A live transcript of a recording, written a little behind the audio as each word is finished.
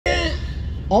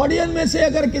Audience में से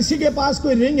अगर किसी के पास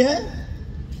कोई रिंग है,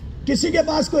 किसी के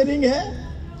पास कोई रिंग है,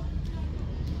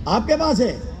 आपके पास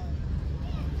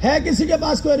है किसी के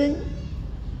पास कोई रिंग?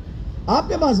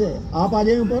 आपके पास है? आप आ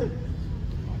जाए ऊपर।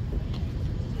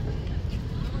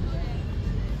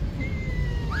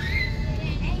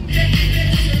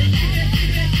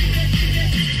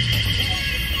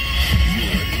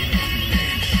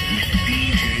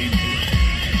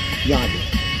 यहाँ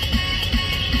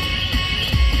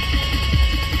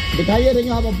दिखाइए रिंग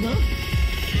आप अपना।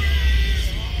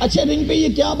 अच्छा, रिंग पे ये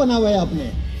क्या बना हुआ है आपने?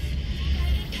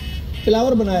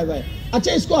 फ्लावर बनाया हुआ है।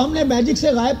 अच्छा, इसको हमने मैजिक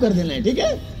से गायब कर देना है, ठीक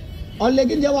है? और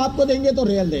लेकिन जब आपको देंगे तो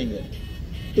रियल देंगे।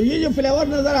 तो ये जो फ्लेवर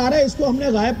नजर आ रहा है इसको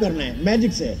हमने गायब करना है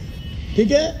मैजिक से,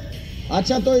 ठीक है?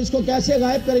 अच्छा, तो इसको कैसे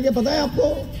गायब करेंगे पता है आपको?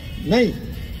 नहीं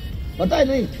पता है?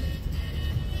 नहीं,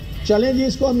 चलें जी,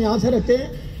 इसको हम यहां से रखते हैं।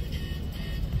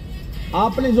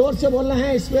 आपने जोर से बोलना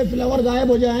है इसमें फ्लेवर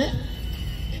गायब हो जाए।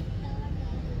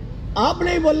 आप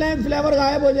नहीं बोल रहे हैं फ्लेवर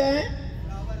गायब हो जाए,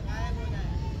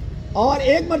 और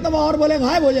एक मरतबा और बोले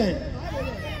गायब हो जाए।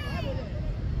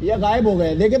 ये गायब हो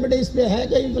गए। देखे बेटे, इस पे है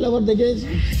कहीं फ्लेवर? देखे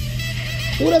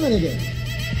पूरे में, देखे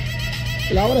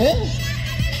फ्लावर है?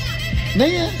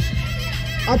 नहीं है?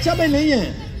 अच्छा भाई, नहीं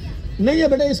है, नहीं है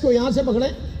बेटे। इसको यहां से पकड़े।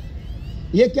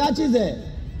 ये क्या चीज है?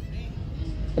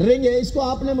 रिंग है। इसको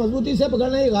आपने मजबूती से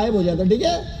पकड़ना, ये गायब हो जाता, ठीक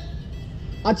है?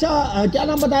 अच्छा, क्या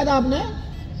नाम बताया था आपने?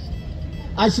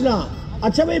 अशना।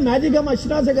 अच्छा भाई, मैजिक हम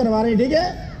अशना से करवा रहे हैं, ठीक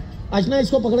है? अशना,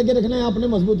 इसको पकड़ के रखना है आपने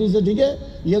मजबूती से, ठीक है?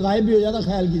 ये गायब भी हो जाता,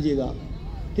 ख्याल कीजिएगा,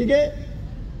 ठीक है?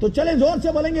 तो चले जोर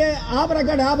से बोलेंगे, आप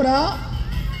रखा ढाप रहा,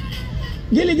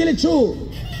 गिली गिली छू।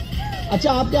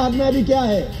 अच्छा, आपके हाथ में अभी क्या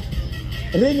है?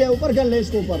 रिंग है। ऊपर कर ले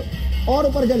इसको, ऊपर और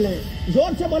ऊपर कर ले।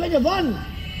 जोर से बोलेंगे 1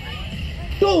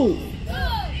 2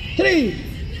 3।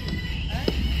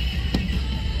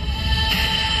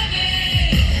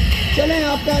 चलें,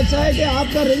 आपका ऐसा है कि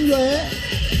आपका रिंग जो है,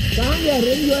 कहाँ गया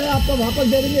रिंग जो है आपको वापस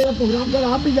दे देंगे प्रोग्राम कर।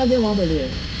 आप भी जाके वहां बैठिए,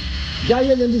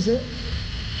 जाइए जल्दी से।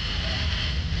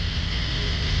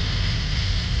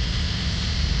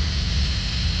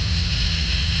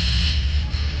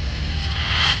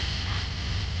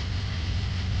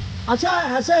 अच्छा,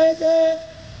 ऐसा है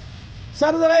कि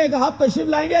सर जरा एक हाथ तशरीफ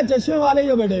लाएंगे, चश्मे वाले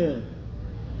जो बैठे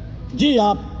हैं जी।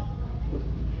 आप